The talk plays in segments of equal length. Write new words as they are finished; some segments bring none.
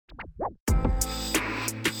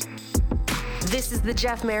This is the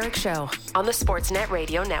Jeff Merrick Show on the Sportsnet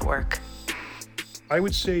Radio Network. I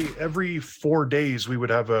would say every 4 days we would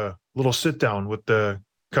have a little sit down with the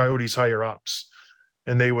Coyotes higher ups,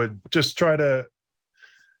 and they would just try to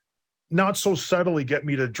not so subtly get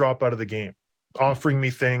me to drop out of the game, offering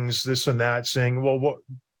me things, this and that, saying, well, what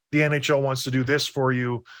the NHL wants to do this for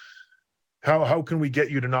you. How can we get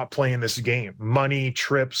you to not play in this game? Money,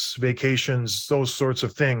 trips, vacations, those sorts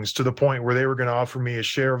of things, to the point where they were going to offer me a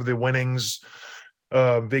share of the winnings,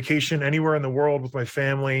 vacation anywhere in the world with my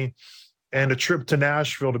family, and a trip to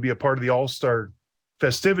Nashville to be a part of the All-Star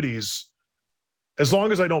festivities, as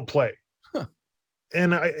long as I don't play. Huh.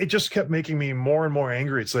 And it just kept making me more and more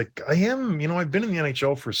angry. It's like, I've been in the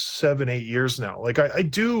NHL for 7-8 years now. Like, I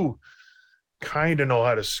do kind of know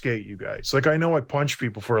how to skate, you guys. Like, I know I punch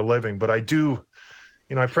people for a living, but I do,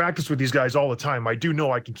 I practice with these guys all the time. I do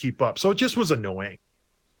know I can keep up. So it just was annoying.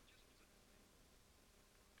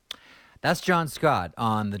 That's John Scott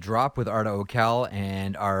on The Drop with Arda Ocal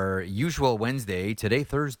and our usual Wednesday, today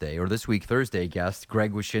Thursday, or this week Thursday guest,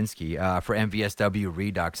 Greg Wyshynski for MvsW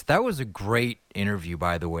Redux. That was a great interview,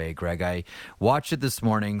 by the way, Greg. I watched it this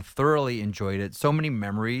morning, thoroughly enjoyed it. So many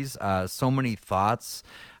memories, so many thoughts,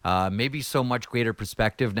 maybe so much greater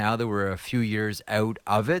perspective now that we're a few years out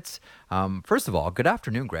of it. First of all, good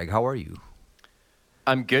afternoon, Greg. How are you?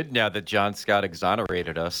 I'm good now that John Scott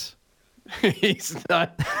exonerated us. He's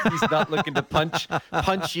not looking to punch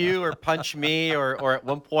you or punch me or at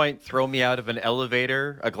one point throw me out of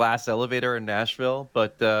a glass elevator in Nashville.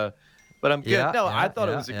 But I'm good. I thought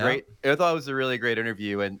it was a really great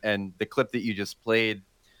interview, and the clip that you just played,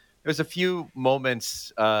 there's a few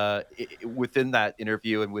moments within that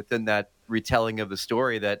interview and within that retelling of the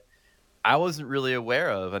story that I wasn't really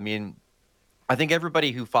aware of. I mean, I think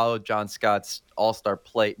everybody who followed John Scott's All-Star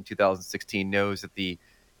play in 2016 knows that the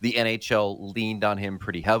NHL leaned on him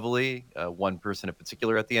pretty heavily, one person in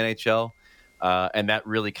particular at the NHL, and that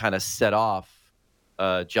really kind of set off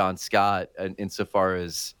John Scott insofar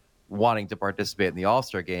as wanting to participate in the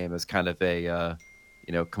All-Star game as kind of a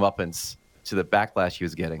comeuppance to the backlash he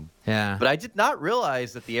was getting. Yeah. But I did not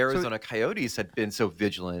realize that the Arizona Coyotes had been so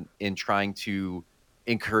vigilant in trying to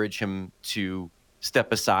encourage him to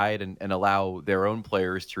step aside and allow their own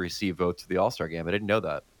players to receive votes to the All-Star game. I didn't know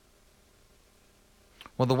that.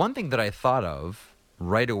 Well, the one thing that I thought of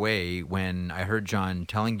right away when I heard John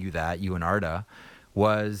telling you that, you and Arda,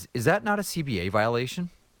 was, is that not a CBA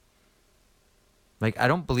violation? Like, I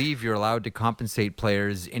don't believe you're allowed to compensate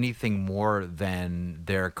players anything more than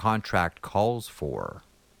their contract calls for.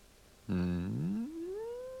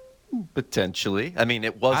 Potentially. I mean,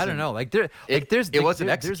 it wasn't. I don't know. It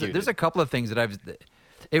wasn't executed. There's a couple of things that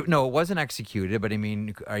it wasn't executed. But I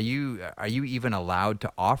mean, are you even allowed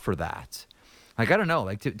to offer that? Like, I don't know.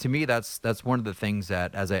 Like, to me, that's one of the things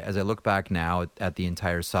that, as I look back now at the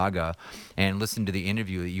entire saga and listen to the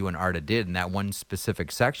interview that you and Arda did in that one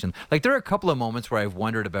specific section, like, there are a couple of moments where I've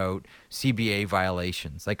wondered about CBA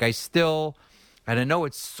violations. Like, and I know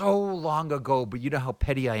it's so long ago, but you know how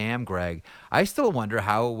petty I am, Greg. I still wonder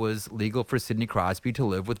how it was legal for Sidney Crosby to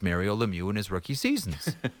live with Mario Lemieux in his rookie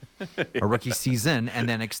seasons. Or rookie season and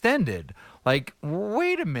then extended. Like,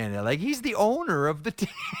 wait a minute. Like, he's the owner of the team.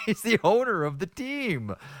 He's the owner of the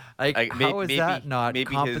team. Like, how is that not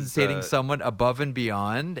compensating someone above and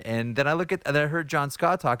beyond? And then I heard John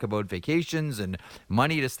Scott talk about vacations and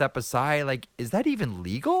money to step aside. Like, is that even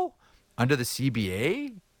legal under the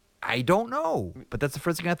CBA? I don't know, but that's the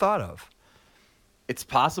first thing I thought of. It's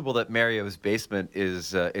possible that Mario's basement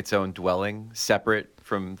is its own dwelling, separate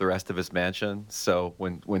from the rest of his mansion. So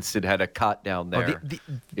when Sid had a cot down there,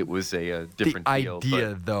 it was a different deal. The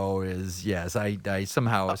idea, though, is, yes, I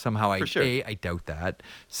somehow sure. I doubt that.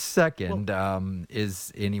 Second,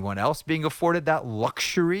 is anyone else being afforded that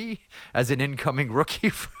luxury as an incoming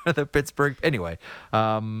rookie for the Pittsburgh? Anyway,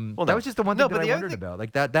 that was just the one thing that I wondered about.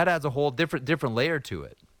 Like, that adds a whole different layer to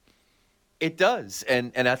it. It does,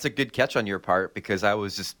 and that's a good catch on your part, because I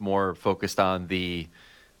was just more focused on the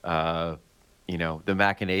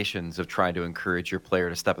machinations of trying to encourage your player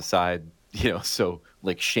to step aside, so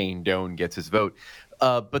like Shane Doan gets his vote.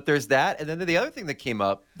 But there's that, and then the other thing that came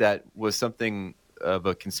up that was something of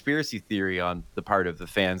a conspiracy theory on the part of the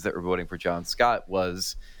fans that were voting for John Scott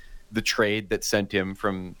was the trade that sent him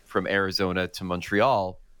from Arizona to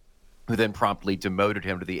Montreal, who then promptly demoted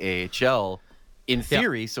him to the AHL. In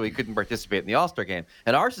theory, so he couldn't participate in the All-Star game.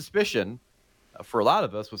 And our suspicion, for a lot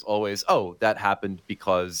of us, was always, that happened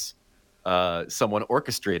because someone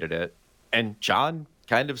orchestrated it. And John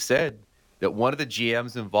kind of said that one of the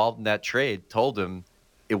GMs involved in that trade told him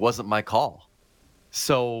it wasn't my call.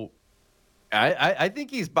 So I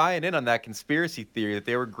think he's buying in on that conspiracy theory that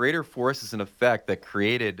there were greater forces in effect that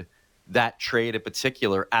created that trade in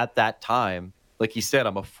particular at that time. Like he said,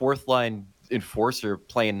 I'm a fourth line enforcer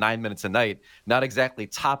playing 9 minutes a night, not exactly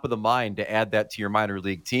top of the mind to add that to your minor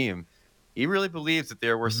league team. He really believes that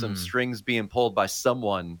there were some strings being pulled by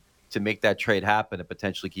someone to make that trade happen and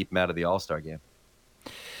potentially keep him out of the All-Star game.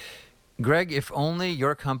 Greg, if only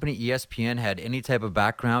your company, ESPN, had any type of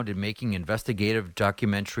background in making investigative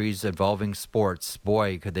documentaries involving sports,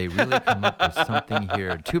 boy, could they really come up with something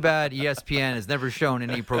here. Too bad ESPN has never shown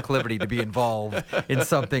any proclivity to be involved in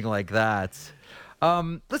something like that.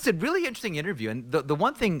 Listen, really interesting interview. And the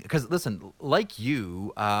one thing, because listen, like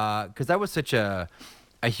you, because that was such a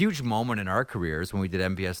huge moment in our careers when we did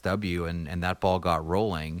MvsW and that ball got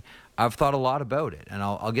rolling. I've thought a lot about it, and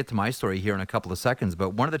I'll get to my story here in a couple of seconds.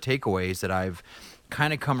 But one of the takeaways that I've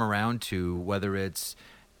kind of come around to, whether it's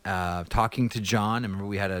talking to John, I remember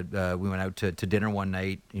we went out to dinner one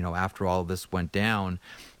night, after all of this went down,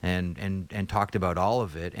 and talked about all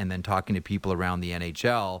of it, and then talking to people around the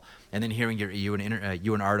NHL, and then hearing you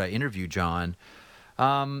and Arda interview John.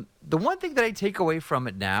 The one thing that I take away from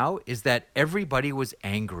it now is that everybody was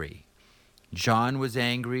angry. John was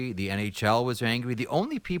angry. The NHL was angry. The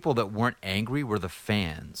only people that weren't angry were the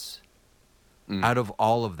fans out of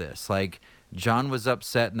all of this. Like, John was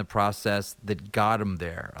upset in the process that got him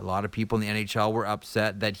there. A lot of people in the NHL were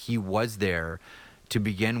upset that he was there to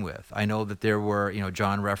begin with. I know that there were,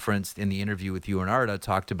 John referenced in the interview with you and Arda,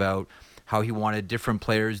 talked about how he wanted different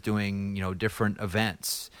players doing, different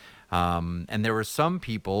events. And there were some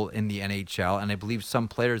people in the NHL, and I believe some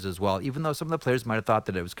players as well, even though some of the players might have thought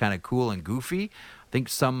that it was kind of cool and goofy, I think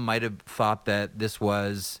some might have thought that this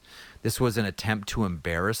was an attempt to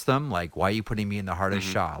embarrass them. Like, why are you putting me in the hardest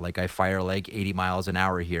shot? Like, I fire like 80 miles an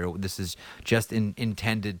hour here. This is just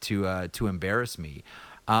intended to embarrass me.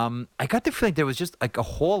 I got the feeling there was just like a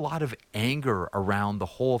whole lot of anger around the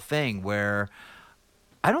whole thing, where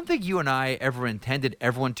I don't think you and I ever intended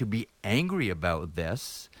everyone to be angry about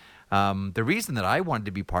this. The reason that I wanted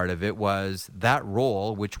to be part of it was that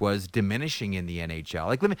role, which was diminishing in the NHL.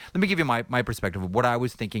 Like, let me give you my perspective of what I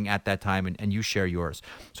was thinking at that time, and you share yours.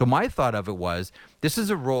 So my thought of it was, this is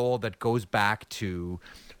a role that goes back to,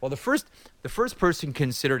 well, the first person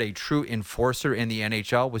considered a true enforcer in the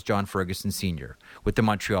NHL was John Ferguson Sr. with the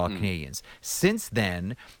Montreal Canadiens. Since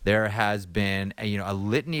then, there has been a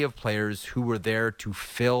litany of players who were there to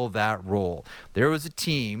fill that role. There was a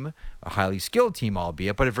team, a highly skilled team,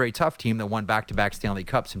 albeit, but a very tough team that won back-to-back Stanley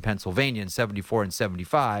Cups in Pennsylvania in 74 and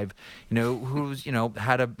 75, who's,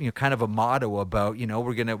 had a kind of a motto about,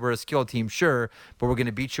 we're a skilled team, sure, but we're going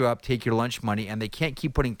to beat you up, take your lunch money, and they can't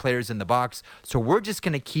keep putting players in the box, so we're just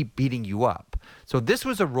going to keep beating you up. So this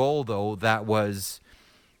was a role, though, that was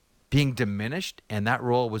being diminished, and that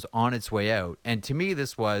role was on its way out. And to me,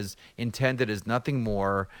 this was intended as nothing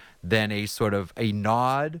more than a sort of a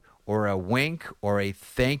nod or a wink or a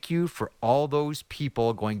thank you for all those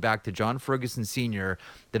people, going back to John Ferguson Sr.,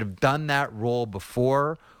 that have done that role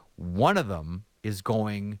before. One of them is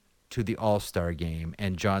going to the All-Star game,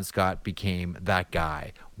 and John Scott became that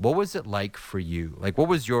guy. What was it like for you? Like, what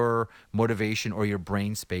was your motivation or your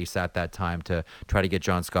brain space at that time to try to get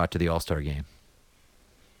John Scott to the All-Star game?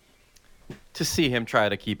 To see him try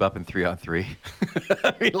to keep up in 3-on-3.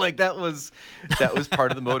 I mean, like, that was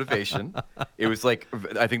part of the motivation. It was like,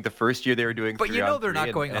 I think the first year they were doing 3-on-3. But they're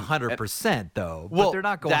not going 100% though. Well, but they're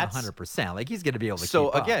not going 100%. Like, he's going to be able to keep up.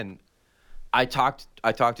 So again, I talked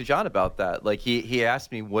to John about that. Like, he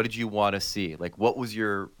asked me, what did you want to see? Like, what was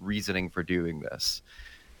your reasoning for doing this?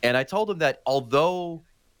 And I told him that although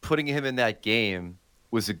putting him in that game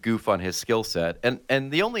was a goof on his skill set,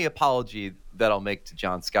 and the only apology that I'll make to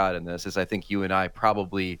John Scott in this is I think you and I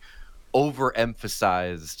probably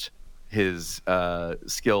overemphasized his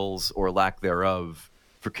skills or lack thereof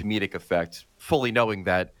for comedic effect, fully knowing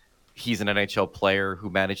that he's an NHL player who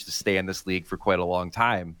managed to stay in this league for quite a long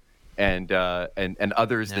time, and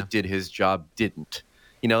others that did his job didn't.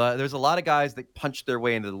 There's a lot of guys that punched their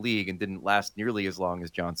way into the league and didn't last nearly as long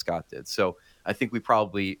as John Scott did. So I think we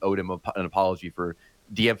probably owed him an apology for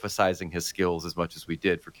de-emphasizing his skills as much as we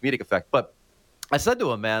did for comedic effect. But I said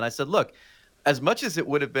to him, man, I said, look, as much as it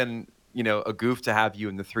would have been, a goof to have you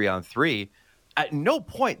in the 3-on-3, at no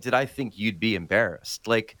point did I think you'd be embarrassed.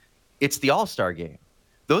 Like, it's the All-Star game.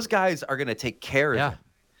 Those guys are going to take care of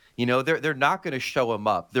him. They're not going to show him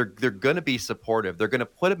up. They're going to be supportive. They're going to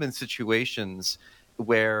put him in situations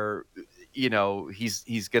where,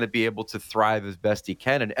 he's going to be able to thrive as best he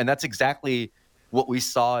can. And that's exactly what we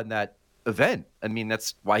saw in that event. I mean,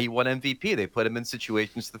 that's why he won MVP. They put him in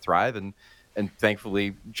situations to thrive, and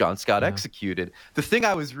thankfully John Scott executed. The thing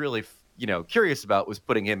I was really, curious about was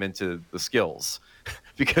putting him into the skills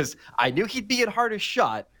because I knew he'd be at hardest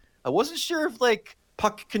shot. I wasn't sure if like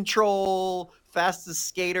puck control, fastest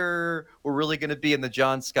skater were really going to be in the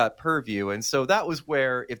John Scott purview. And so that was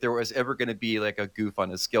where, if there was ever going to be like a goof on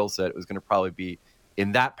his skill set, it was going to probably be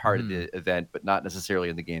in that part of the event, but not necessarily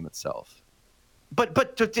in the game itself.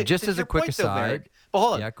 But just as a quick aside,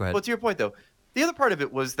 hold on. Yeah, go ahead. Well, to your point though, the other part of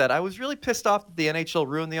it was that I was really pissed off that the NHL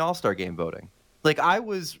ruined the All-Star game voting. Like I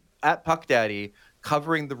was at Puck Daddy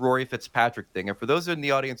covering the Rory Fitzpatrick thing. And for those in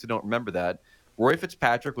the audience who don't remember that, Rory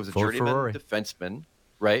Fitzpatrick was a journeyman defenseman,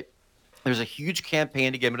 right? There's a huge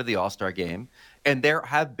campaign to get him into the All-Star game. And there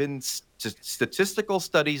have been statistical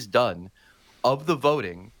studies done of the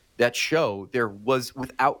voting that show there was,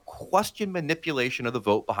 without question, manipulation of the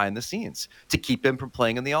vote behind the scenes to keep him from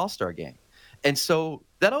playing in the All-Star game. And so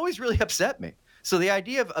that always really upset me. So the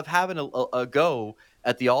idea of having a go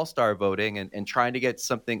at the All-Star voting and trying to get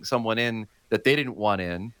someone in that they didn't want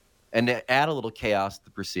in and to add a little chaos to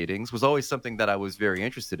the proceedings was always something that I was very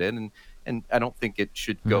interested in. And I don't think it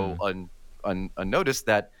should go unnoticed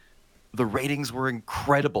that the ratings were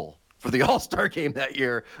incredible for the All-Star game that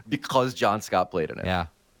year because John Scott played in it. Yeah.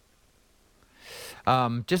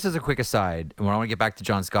 Just as a quick aside, and I want to get back to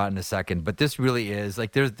John Scott in a second, but this really is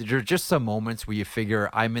like there's just some moments where you figure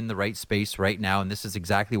I'm in the right space right now, and this is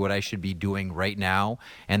exactly what I should be doing right now.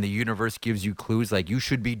 And the universe gives you clues like you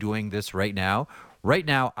should be doing this right now. Right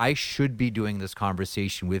now, I should be doing this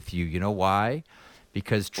conversation with you. You know why?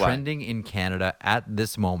 Because trending in Canada at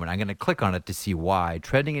this moment, I'm going to click on it to see why.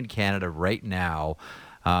 Trending in Canada right now,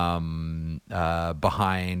 behind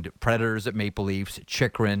Predators at Maple Leafs,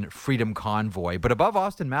 Chychrun, Freedom Convoy, but above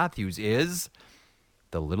Austin Matthews is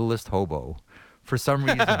the Littlest Hobo. For some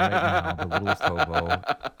reason right now, the Littlest Hobo.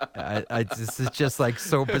 This is just like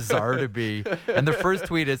so bizarre to me. And the first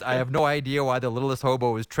tweet is, I have no idea why the Littlest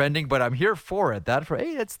Hobo is trending, but I'm here for it.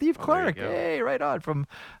 Hey, that's Steve Clark. Hey, right on from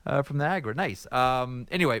Niagara. Nice.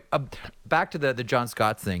 Anyway, back to the John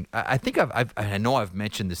Scott thing. I think I know I've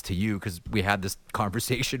mentioned this to you because we had this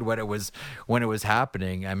conversation when it was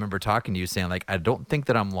happening. I remember talking to you saying like, I don't think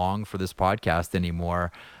that I'm long for this podcast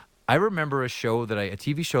anymore. I remember a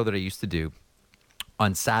TV show that I used to do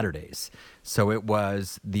on Saturdays. So it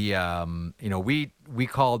was the, we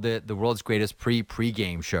called it the world's greatest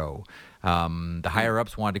pre-game show. The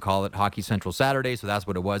higher-ups wanted to call it Hockey Central Saturday, so that's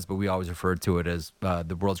what it was, but we always referred to it as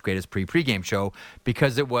the world's greatest pre-game show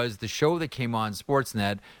because it was the show that came on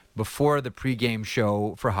Sportsnet before the pregame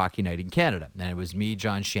show for Hockey Night in Canada. And it was me,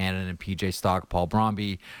 John Shannon, and PJ Stock, Paul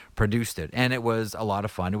Bromby produced it. And it was a lot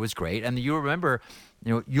of fun. It was great. And you'll remember,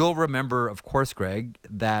 of course, Greg,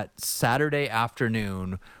 that Saturday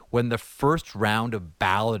afternoon when the first round of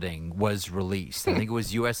balloting was released. I think it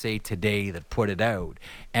was USA Today that put it out.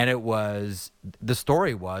 And the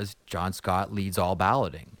story was John Scott leads all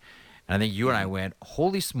balloting. And I think you and I went,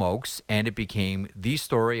 holy smokes, and it became the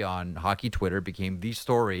story on hockey Twitter, became the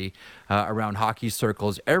story around hockey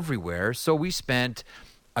circles everywhere. So we spent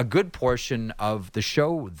a good portion of the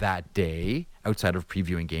show that day, outside of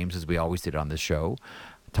previewing games, as we always did on this show,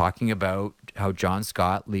 talking about how John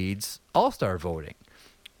Scott leads All-Star voting.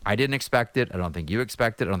 I didn't expect it. I don't think you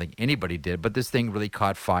expected it. I don't think anybody did. But this thing really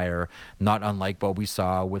caught fire, not unlike what we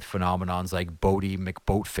saw with phenomenons like Bodie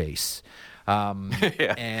McBoatface.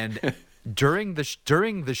 And during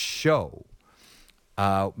the show,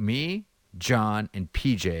 me, John, and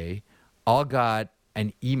PJ all got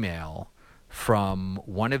an email from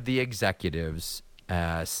one of the executives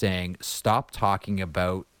saying, stop talking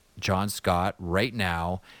about John Scott right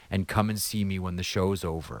now and come and see me when the show's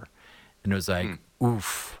over. And it was like,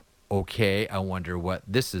 oof, okay, I wonder what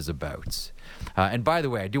this is about. And by the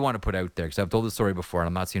way, I do want to put out there, because I've told the story before, and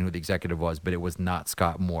I'm not saying who the executive was, but it was not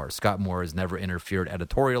Scott Moore. Scott Moore has never interfered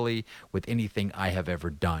editorially with anything I have ever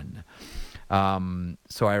done.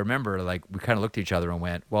 So I remember, like, we kind of looked at each other and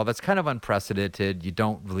went, well, that's kind of unprecedented. You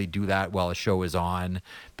don't really do that while a show is on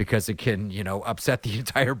because it can, upset the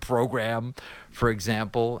entire program, for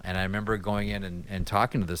example. And I remember going in and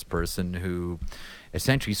talking to this person who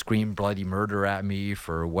essentially screamed bloody murder at me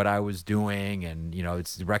for what I was doing, and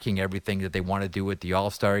it's wrecking everything that they want to do with the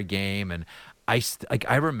All-Star game. And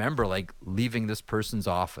I remember like leaving this person's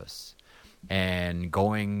office and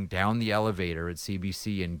going down the elevator at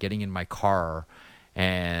CBC and getting in my car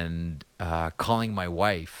and calling my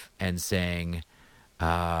wife and saying,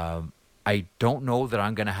 I don't know that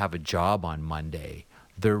I'm going to have a job on Monday.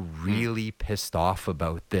 They're really pissed off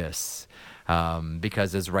about this.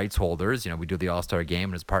 Because as rights holders, we do the All-Star game,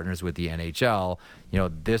 and as partners with the NHL,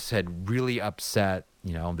 this had really upset,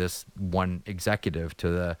 this one executive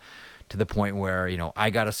to to the point where, I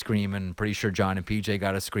got a screaming, pretty sure John and PJ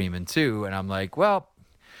got a screaming too. And I'm like, well,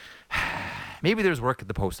 maybe there's work at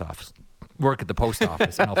the post office.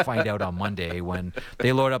 And I'll find out on Monday when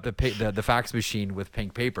they load up the fax machine with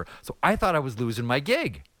pink paper. So I thought I was losing my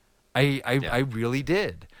gig. I really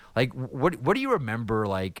did. Like, what do you remember,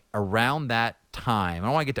 like, around that time? I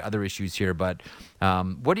don't want to get to other issues here, but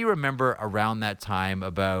what do you remember around that time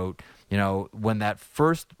about, when that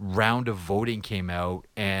first round of voting came out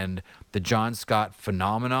and the John Scott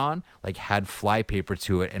phenomenon, like, had flypaper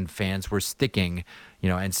to it and fans were sticking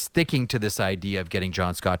to this idea of getting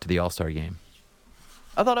John Scott to the All-Star game?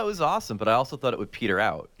 I thought it was awesome, but I also thought it would peter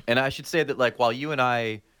out. And I should say that, like, while you and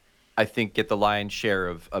I think, get the lion's share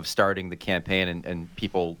of starting the campaign, and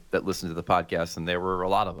people that listen to the podcast, and there were a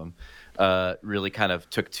lot of them, really kind of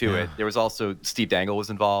took to it. There was also Steve Dangle was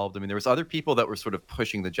involved. I mean, there was other people that were sort of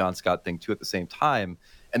pushing the John Scott thing too at the same time,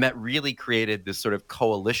 and that really created this sort of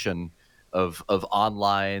coalition of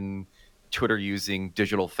online Twitter-using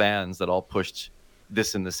digital fans that all pushed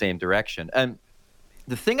this in the same direction. And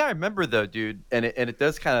the thing I remember, though, dude, and it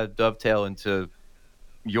does kind of dovetail into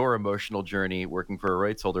your emotional journey working for a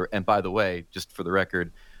rights holder. And by the way, just for the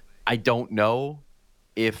record, I don't know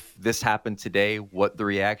if this happened today, what the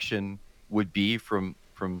reaction would be from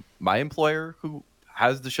my employer who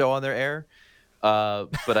has the show on their air.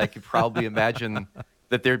 But I could probably imagine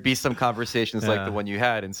that there'd be some conversations like the one you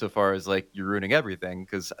had, insofar as, like, you're ruining everything,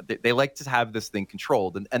 because they like to have this thing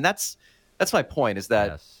controlled. And that's my point, is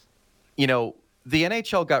that, the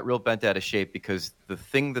NHL got real bent out of shape because the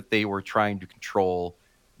thing that they were trying to control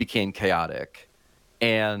became chaotic.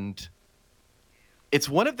 And it's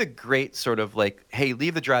one of the great sort of, like, hey,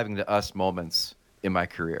 leave the driving to us moments in my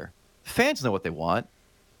career. Fans know what they want.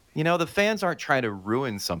 The fans aren't trying to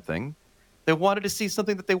ruin something. They wanted to see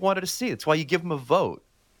something that they wanted to see. That's why you give them a vote.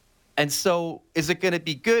 And so is it going to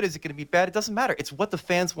be good? Is it going to be bad? It doesn't matter. It's what the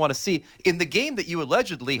fans want to see in the game that you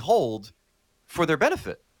allegedly hold for their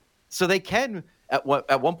benefit. So they can, at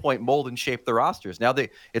one point, mold and shape the rosters. Now,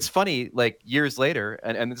 it's funny, like, years later,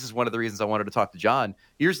 and this is one of the reasons I wanted to talk to John.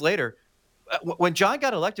 Years later, when John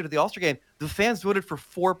got elected to the All-Star game, the fans voted for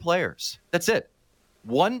 4 players. That's it.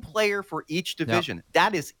 1 player for each division. Yep.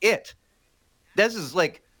 That is it. This is,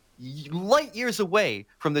 like, light years away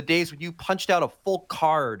from the days when you punched out a full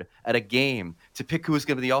card at a game to pick who was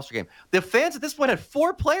going to be the All-Star game. The fans at this point had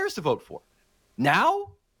 4 players to vote for.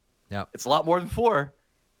 Now, it's a lot more than 4.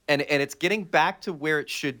 And it's getting back to where it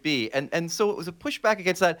should be. And so it was a pushback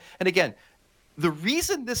against that. And again, the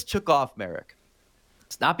reason this took off, Merrick,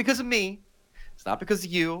 it's not because of me. It's not because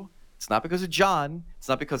of you. It's not because of John. It's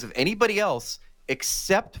not because of anybody else,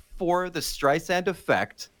 except for the Streisand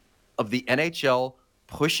effect of the NHL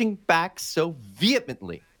pushing back so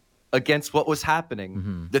vehemently against what was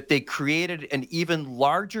happening that they created an even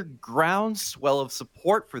larger groundswell of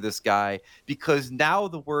support for this guy, because now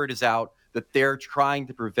the word is out that they're trying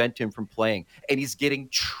to prevent him from playing, and he's getting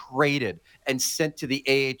traded and sent to the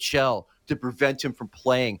AHL to prevent him from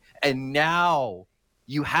playing. And now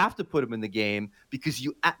you have to put him in the game because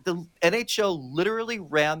the NHL literally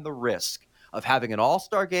ran the risk of having an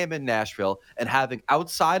All-Star game in Nashville and having,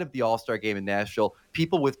 outside of the All-Star game in Nashville,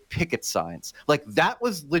 people with picket signs. Like, that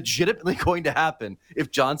was legitimately going to happen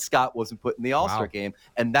if John Scott wasn't put in the All-Star game,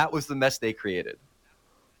 and that was the mess they created.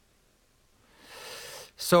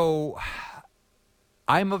 So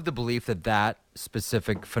I'm of the belief that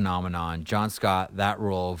specific phenomenon, John Scott, that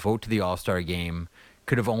rule, vote to the All-Star game,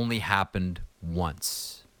 could have only happened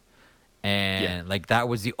once. And like, that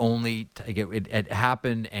was the only, it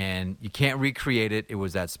happened, and you can't recreate it. It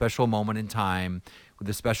was that special moment in time with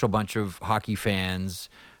a special bunch of hockey fans,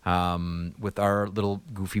 with our little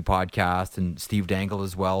goofy podcast, and Steve Dangle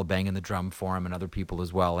as well, banging the drum for him, and other people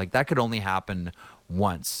as well. Like, that could only happen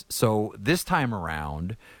once. So this time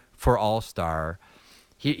around for All-Star,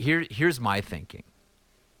 here's my thinking.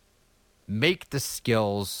 Make the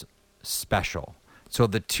skills special. So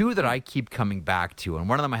the 2 that I keep coming back to, and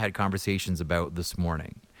one of them I had conversations about this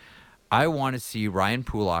morning, I want to see Ryan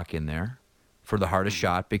Pulock in there for the hardest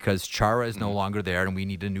shot, because Chara is no longer there and we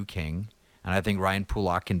need a new king. And I think Ryan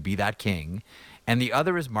Pulock can be that king. And the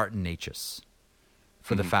other is Martin Necas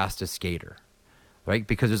for the fastest skater, right?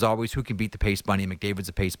 Because there's always who can beat the pace bunny. McDavid's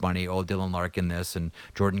a pace bunny. Oh, Dylan Larkin this, and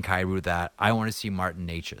Jordan Kyrou that. I want to see Martin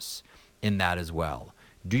Necas in that as well.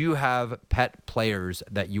 Do you have pet players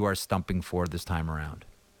that you are stumping for this time around?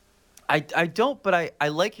 I don't, but I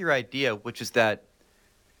like your idea, which is that,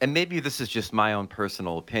 and maybe this is just my own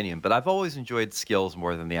personal opinion, but I've always enjoyed skills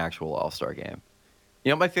more than the actual All-Star game.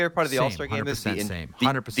 You know, my favorite part of the All-Star game is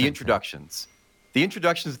the introductions. The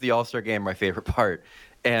introductions of the All-Star game are my favorite part.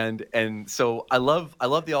 And so I love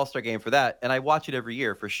the All-Star game for that, and I watch it every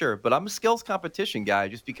year for sure. But I'm a skills competition guy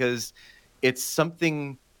just because it's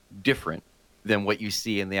something different than what you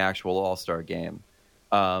see in the actual All-Star game.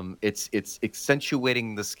 It's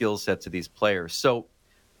accentuating the skill sets of these players. So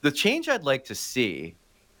the change I'd like to see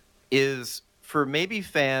is for maybe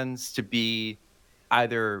fans to be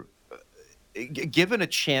either given a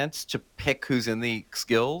chance to pick who's in the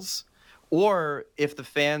skills, or if the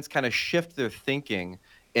fans kind of shift their thinking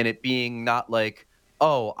and it being not like,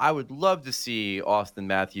 oh, I would love to see Austin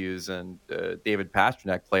Matthews and David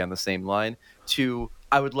Pastrnak play on the same line, to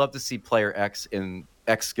I would love to see player X in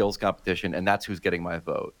X skills competition, and that's who's getting my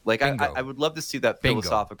vote. Like I would love to see that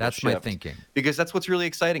philosophical That's shift, my thinking, because that's what's really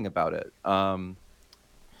exciting about it. But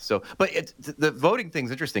the voting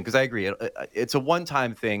thing's interesting because I agree. It's a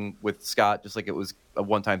one-time thing with Scott, just like it was a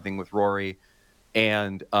one-time thing with Rory,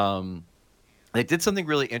 and they did something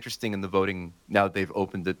really interesting in the voting now that they've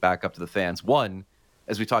opened it back up to the fans. One,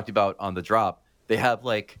 as we talked about on the drop, they have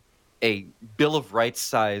like a Bill of Rights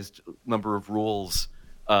sized number of rules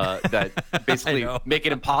that basically make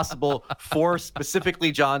it impossible for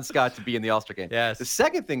specifically John Scott to be in the All-Star game. Yes. The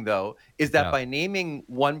second thing, though, is that by naming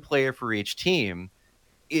one player for each team,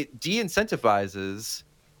 it de-incentivizes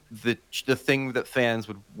the thing that fans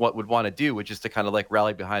would want to do, which is to kind of like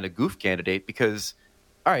rally behind a goof candidate, because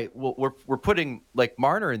all right, well, we're putting like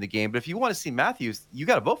Marner in the game, but if you want to see Matthews, you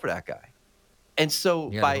got to vote for that guy. And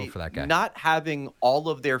so by not having all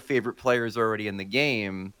of their favorite players already in the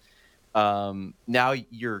game, now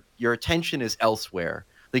your attention is elsewhere.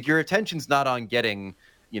 Like your attention's not on getting,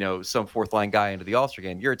 some fourth line guy into the All-Star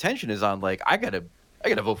game. Your attention is on like, I gotta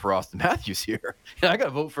vote for Austin Matthews here. I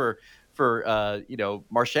gotta vote for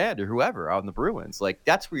Marchand or whoever out in the Bruins. Like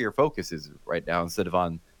that's where your focus is right now, instead of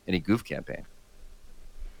on any goof campaign.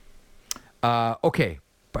 Okay.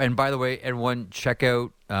 And by the way, everyone, check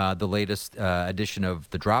out the latest edition of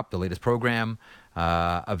The Drop, the latest program,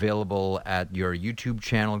 available at your YouTube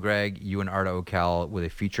channel, Greg, you and Arda Ocal, with a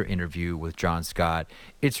feature interview with John Scott.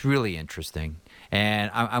 It's really interesting. And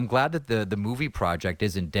I'm glad that the movie project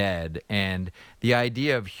isn't dead. And the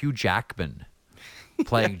idea of Hugh Jackman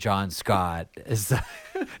playing John Scott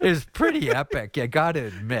is pretty epic, I got to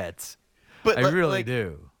admit. But I really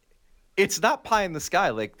do. It's not pie in the sky.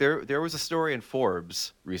 Like there was a story in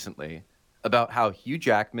Forbes recently about how Hugh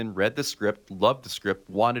Jackman read the script, loved the script,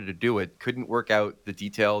 wanted to do it, couldn't work out the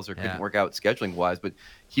details or couldn't work out scheduling wise, but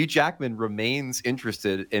Hugh Jackman remains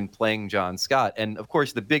interested in playing John Scott. And of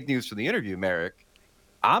course, the big news for the interview, Merrick,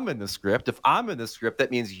 I'm in the script. If I'm in the script,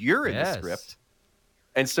 that means you're in the script.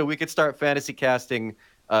 And so we could start fantasy casting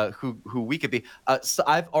who we could be. So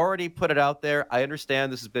I've already put it out there. I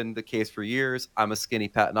understand this has been the case for years. I'm a skinny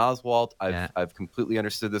Patton Oswalt. I've completely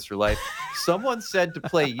understood this for life. Someone said to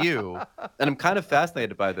play you, and I'm kind of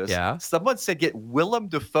fascinated by this. Yeah. Someone said get Willem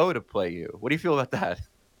Dafoe to play you. What do you feel about that?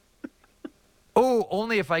 Oh,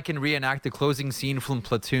 only if I can reenact the closing scene from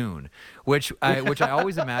Platoon, which I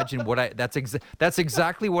always imagine that's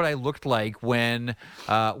exactly what I looked like when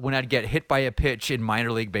I'd get hit by a pitch in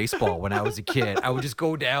minor league baseball when I was a kid. I would just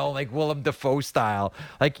go down like Willem Dafoe style.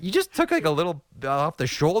 Like you just took like a little off the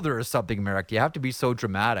shoulder or something, Merrick. You have to be so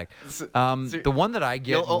dramatic. The one that I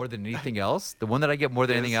get more than anything else,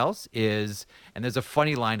 is, and there's a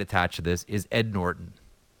funny line attached to this, is Ed Norton.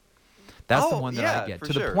 That's the one that I get,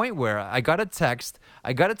 to the point where I got a text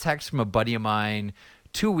from a buddy of mine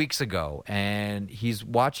 2 weeks ago, and he's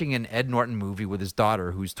watching an Ed Norton movie with his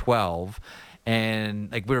daughter who's 12, and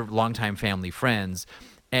like we're longtime family friends,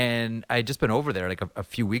 and I had just been over there like a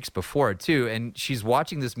few weeks before too, and she's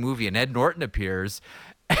watching this movie and Ed Norton appears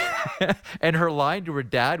and her line to her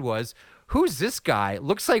dad was, "Who's this guy?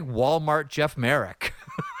 Looks like Walmart Jeff Merrick."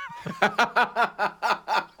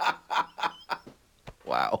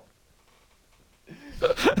 Wow.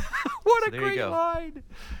 What a great line.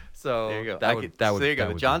 So there you go. There you go.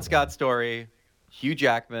 The John Scott story, Hugh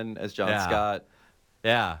Jackman as John Scott,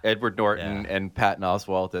 Edward Norton, and Patton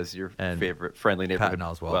Oswalt as your favorite friendly neighborhood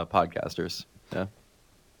podcasters. Yeah.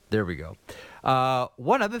 There we go.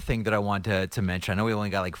 One other thing that I want to mention, I know we only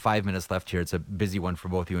got like 5 minutes left here. It's a busy one for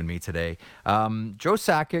both you and me today. Joe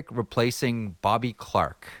Sakic replacing Bobby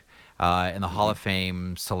Clark in the Hall of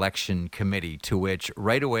Fame selection committee, to which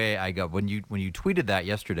right away I got, when you tweeted that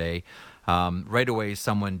yesterday, right away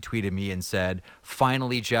someone tweeted me and said,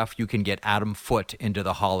 "Finally, Jeff, you can get Adam Foote into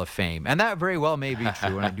the Hall of Fame." And that very well may be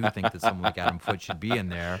true, and I do think that someone like Adam Foote should be in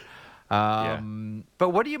there. But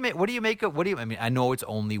what do you make? I mean, I know it's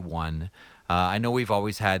only one, I know we've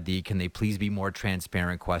always had the "can they please be more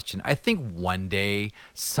transparent" question. I think one day,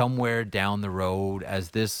 somewhere down the road, as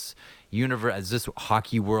this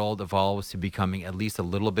hockey world evolves to becoming at least a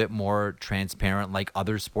little bit more transparent, like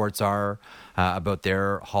other sports are, about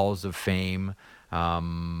their halls of fame.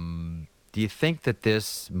 Do you think that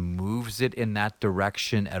this moves it in that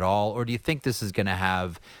direction at all, or do you think this is going to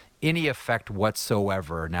have any effect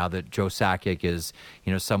whatsoever now that Joe Sakic is,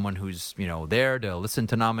 someone who's, there to listen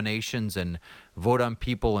to nominations and vote on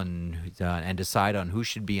people and decide on who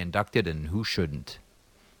should be inducted and who shouldn't?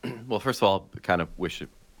 Well, first of all, I kind of wish it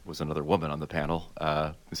was another woman on the panel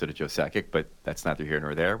instead of Joe Sakic, but that's neither here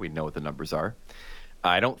nor there. We know what the numbers are.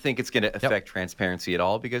 I don't think it's going to affect transparency at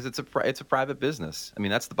all because it's a private business. I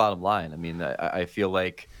mean, that's the bottom line. I mean, I feel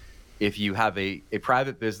like if you have a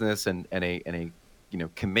private business and a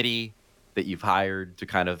committee that you've hired to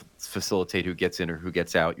kind of facilitate who gets in or who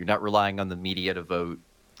gets out, you're not relying on the media to vote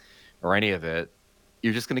or any of it.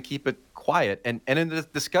 You're just going to keep it quiet. And in the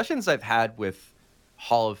discussions I've had with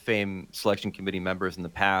Hall of Fame selection committee members in the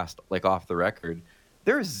past, like off the record,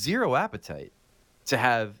 there is zero appetite to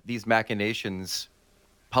have these machinations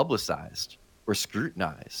publicized or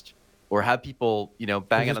scrutinized or have people,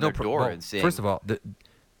 banging on their door and saying... First of all,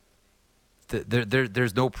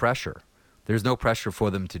 there's no pressure. There's no pressure for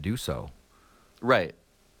them to do so. Right.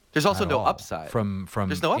 There's also no upside. From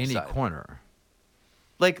there's no any upside. corner.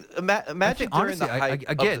 Like, imagine during the height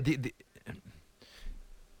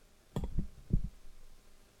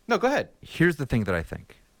No, go ahead. Here's the thing that I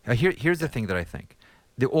think. Here's the thing that I think.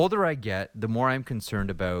 The older I get, the more I'm concerned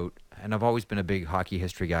about, and I've always been a big hockey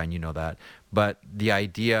history guy, and you know that, but the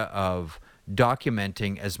idea of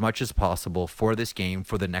documenting as much as possible for this game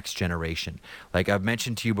for the next generation. Like I've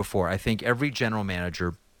mentioned to you before, I think every general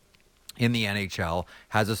manager in the NHL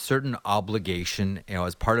has a certain obligation,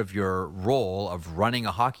 as part of your role of running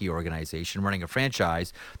a hockey organization, running a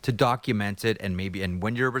franchise, to document it, and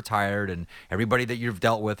when you're retired and everybody that you've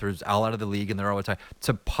dealt with is all out of the league and they're all retired,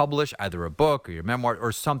 to publish either a book or your memoir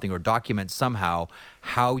or something, or document somehow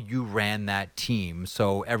how you ran that team,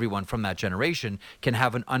 so everyone from that generation can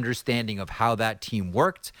have an understanding of how that team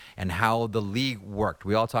worked and how the league worked.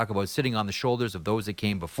 We all talk about sitting on the shoulders of those that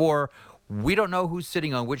came before. We don't know who's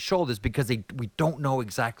sitting on which shoulders because we don't know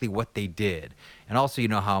exactly what they did. And also, you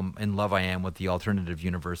know how in love I am with the alternative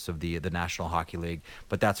universe of the National Hockey League,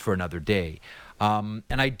 but that's for another day. And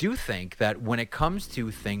I do think that when it comes to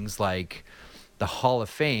things like the Hall of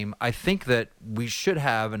Fame, I think that we should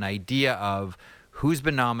have an idea of who's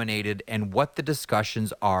been nominated and what the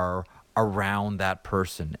discussions are around that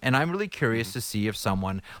person. And I'm really curious to see if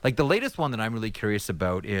someone, like the latest one that I'm really curious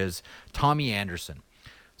about is Tommy Anderson.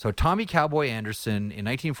 So Tommy Cowboy Anderson in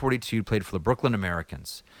 1942 played for the Brooklyn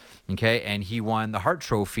Americans, okay? And he won the Hart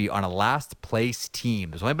Trophy on a last-place team.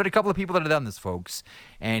 There's only been a couple of people that have done this, folks.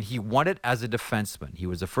 And he won it as a defenseman. He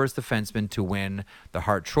was the first defenseman to win the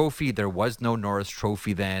Hart Trophy. There was no Norris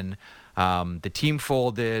Trophy then. The team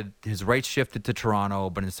folded. His rights shifted to Toronto.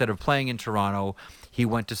 But instead of playing in Toronto, he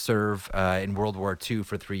went to serve in World War II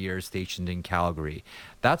for 3 years, stationed in Calgary.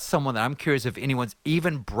 That's someone that I'm curious if anyone's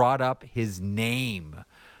even brought up his name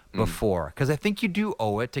before, because I think you do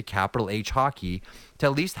owe it to capital H hockey to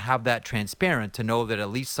at least have that transparent, to know that at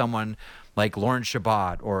least someone like Lauren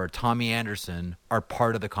Chabot or Tommy Anderson are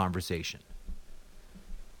part of the conversation.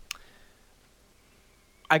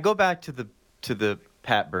 I go back to the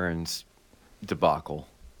Pat Burns debacle,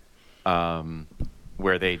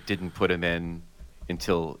 where they didn't put him in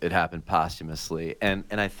until it happened posthumously, and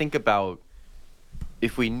I think about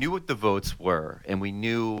if we knew what the votes were and we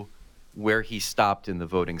knew where he stopped in the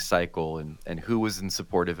voting cycle and who was in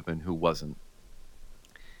support of him and who wasn't,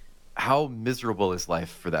 how miserable is life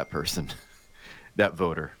for that person, that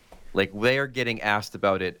voter? Like, they are getting asked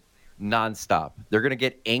about it nonstop. They're going to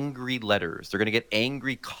get angry letters. They're going to get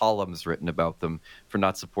angry columns written about them for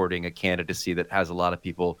not supporting a candidacy that has a lot of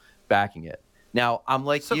people backing it. Now, I'm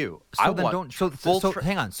like you. So then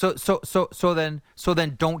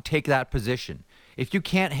don't take that position. If you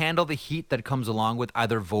can't handle the heat that comes along with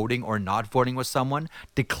either voting or not voting with someone,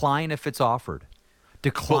 decline if it's offered.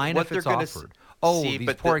 Decline if it's offered.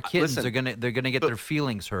 These poor kittens are gonna get their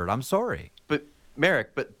feelings hurt. I'm sorry. But Merrick,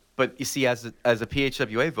 but you see, as a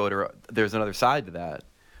PHWA voter, there's another side to that,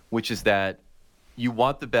 which is that you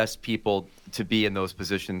want the best people to be in those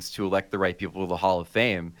positions to elect the right people to the Hall of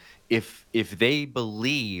Fame. If they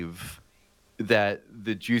believe that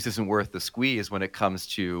the juice isn't worth the squeeze when it comes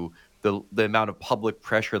to the amount of public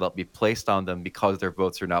pressure that'll be placed on them because their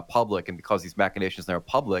votes are not public and because these machinations are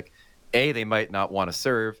public, A, they might not want to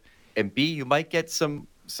serve, and B, you might get some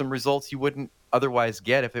results you wouldn't otherwise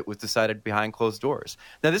get if it was decided behind closed doors.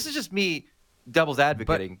 Now, this is just me devil's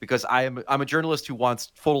advocating because I'm a journalist who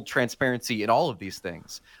wants full transparency in all of these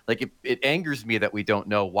things. Like it angers me that we don't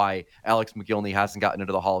know why Alex McGillney hasn't gotten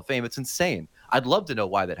into the Hall of Fame. It's insane. I'd love to know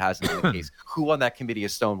why that hasn't been the case. Who on that committee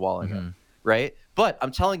is stonewalling him, right? But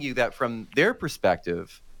I'm telling you that from their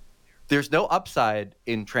perspective, there's no upside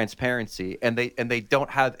in transparency, and they don't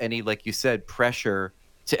have any, like you said, pressure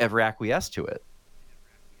to ever acquiesce to it.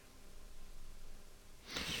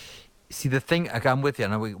 See, the thing, like, I'm with you. I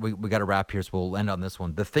know we got to wrap here, so we'll end on this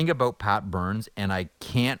one. The thing about Pat Burns, and I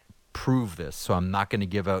can't prove this, so I'm not going to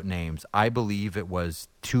give out names. I believe it was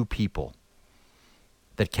two people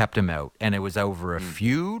that kept him out, and it was over a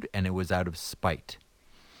feud, and it was out of spite.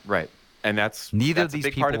 Right, and that's neither that's of these a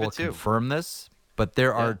big people part of will it too. confirm this, but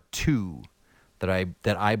there are two that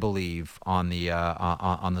I believe on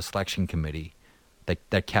the selection committee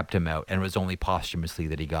that kept him out, and it was only posthumously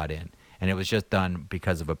that he got in. And it was just done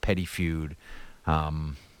because of a petty feud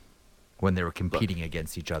when they were competing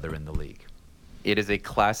against each other in the league. It is a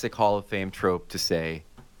classic Hall of Fame trope to say,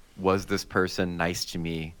 was this person nice to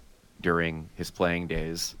me during his playing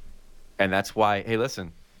days? And that's why, hey,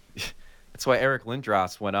 listen, that's why Eric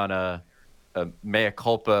Lindros went on a mea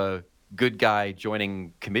culpa good guy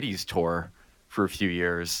joining committees tour for a few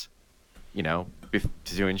years,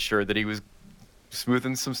 to ensure that he was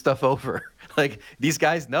smoothing some stuff over. Like, these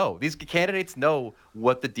guys know. These candidates know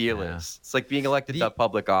what the deal is. It's like being elected to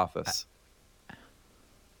public office.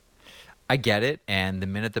 I get it. And the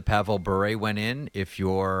minute the Pavel Bure went in, if you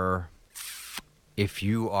are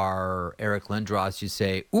Eric Lindros, you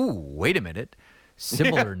say, ooh, wait a minute.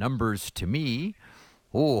 Similar numbers to me.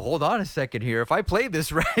 Oh, hold on a second here. If I played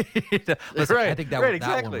this right. Listen, I think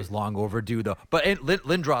that one was long overdue, though. But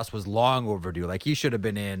Lindros was long overdue. Like, he should have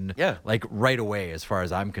been in like right away as far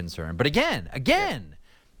as I'm concerned. But again,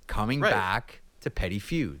 coming back to petty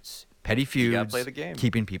feuds. Petty feuds, you gotta play the game.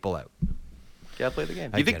 Keeping people out. You gotta play the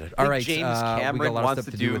game. Do I you think, get it. All right, James Cameron wants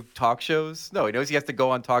to do talk shows? No, he knows he has to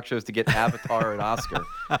go on talk shows to get Avatar and Oscar.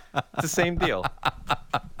 It's the same deal.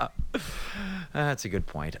 That's a good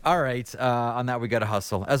point. All right. On that, we got to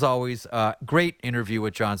hustle. As always, great interview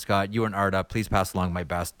with John Scott. You and Arda, please pass along my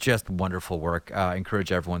best. Just wonderful work.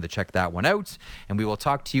 Encourage everyone to check that one out. And we will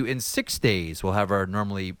talk to you in 6 days. We'll have our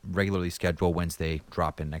regularly scheduled Wednesday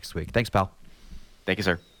drop in next week. Thanks, pal. Thank you,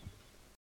 sir.